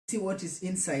see what is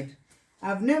inside.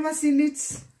 I've never seen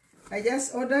it. I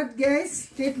just ordered, guys.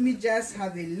 Let me just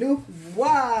have a look.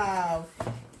 Wow,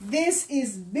 this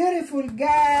is beautiful,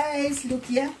 guys. Look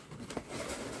here.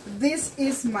 This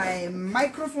is my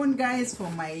microphone, guys, for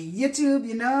my YouTube.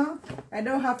 You know, I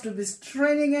don't have to be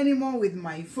straining anymore with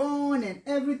my phone and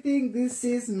everything. This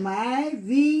is my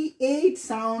V8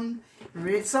 sound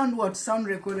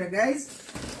recorder, guys.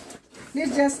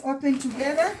 Let's just open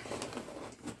together.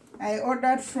 I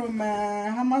ordered from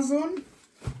Amazon.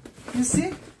 You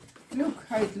see, look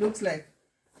how it looks like.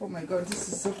 Oh my god, this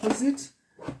is so cozy.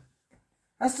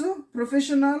 Also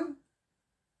professional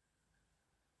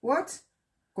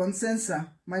condenser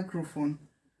microphone.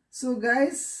 So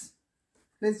guys,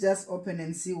 let's just open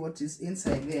and see what is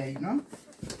inside there. You know,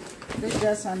 let's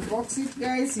just unbox it,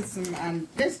 guys.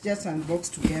 Let's just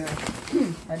unbox together.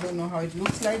 I don't know how it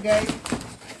looks like, guys.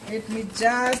 Let me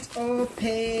just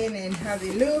open and have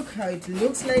a look how it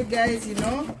looks like, guys. You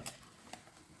know,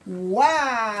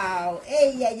 wow.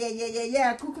 Hey,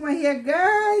 yeah, Kukuma here,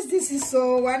 guys. This is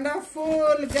so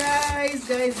wonderful, guys.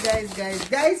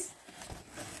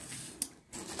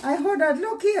 I ordered,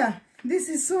 look here. This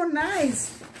is so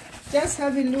nice. Just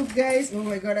have a look, guys. Oh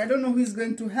my god, I don't know who is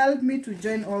going to help me to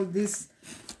join all this.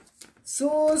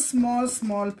 So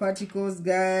small particles,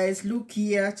 guys. Look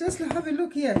here. Just have a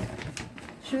look here.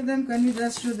 Show them. Can you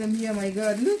just show them here? My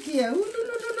god, look here. Ooh,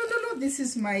 this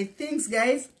is my things,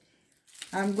 guys.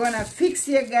 I'm gonna fix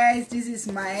here, guys. This is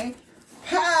my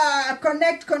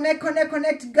connect,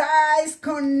 guys.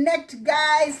 Connect,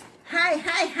 guys.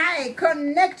 Hi.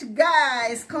 Connect,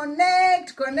 guys.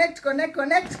 Connect.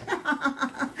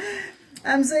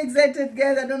 I'm so excited,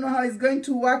 guys. I don't know how it's going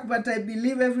to work, but I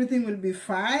believe everything will be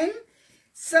fine.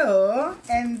 So,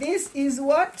 and this is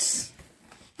what,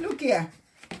 look here,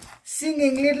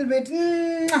 singing a little bit.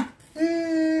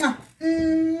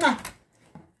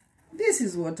 This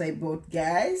is what I bought,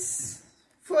 guys,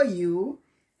 for you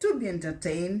to be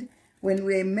entertained when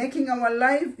we're making our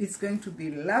live. It's going to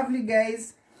be lovely,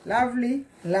 guys. Lovely.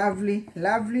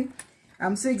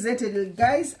 I'm so excited,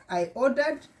 guys. I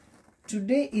ordered.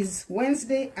 Today is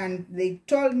Wednesday and they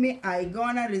told me I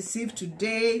gonna receive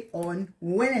today on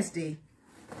Wednesday.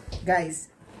 Guys,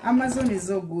 Amazon is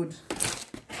so good.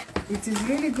 It is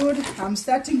really good. I'm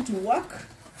starting to work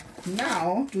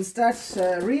now to start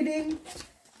reading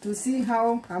to see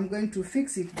how I'm going to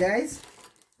fix it, guys.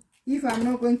 If I'm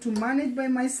not going to manage by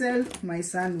myself, my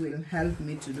son will help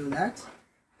me to do that.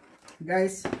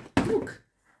 Guys, look,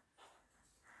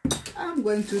 I'm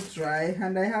going to try,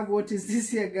 and I have, what is this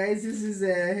here, guys? This is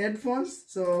headphones.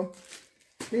 So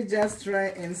let's just try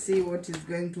and see what is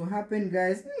going to happen,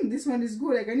 guys. This one is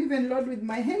good. I can even load with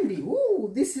my handy.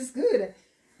 Ooh, this is good.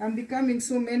 I'm becoming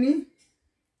so many.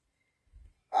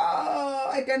 Oh,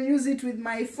 I can use it with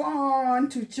my phone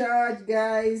to charge,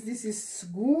 guys. This is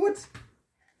good.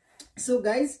 So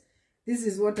guys, this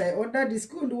is what I ordered. It's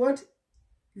called what?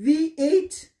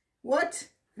 V8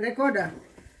 recorder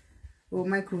or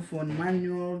microphone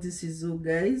manual. This is all,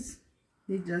 guys.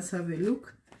 Let's just have a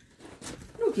look.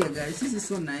 Look here, guys. This is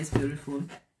so nice, beautiful.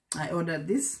 I ordered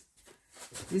this.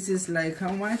 This is like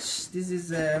how much? This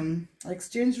is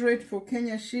exchange rate for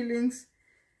Kenya shillings.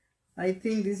 I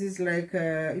think this is like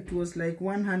it was like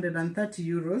 130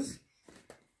 euros.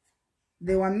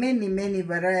 There were many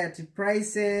variety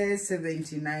prices,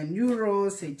 79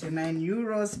 euros, 89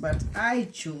 euros, but I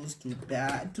chose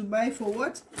to buy for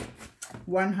what?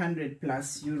 100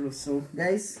 plus euros. So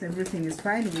guys, everything is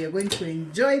fine. We are going to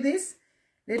enjoy this.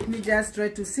 Let me just try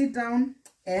to sit down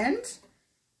and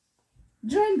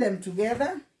join them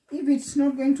together. If it's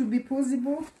not going to be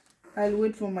possible, I'll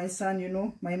wait for my son. You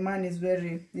know, my man is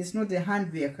it's not a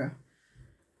hand worker.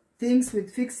 Things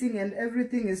with fixing and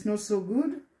everything is not so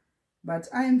good. But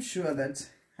I am sure that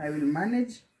I will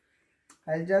manage.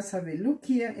 I'll just have a look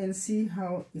here and see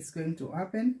how it's going to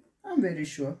happen. I'm very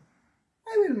sure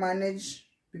I will manage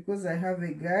because I have a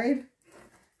guide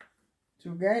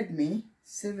to guide me.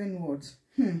 7 watts.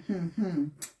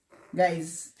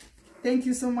 Guys, thank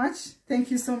you so much.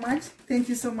 Thank you so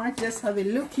much. Just have a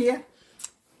look here.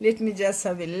 Let me just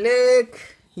have a look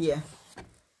here.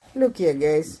 Look here,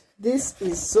 guys. This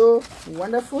is so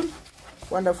wonderful.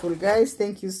 Wonderful, guys.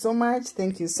 Thank you so much.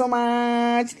 Thank you.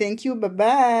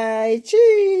 Bye-bye.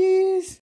 Cheers.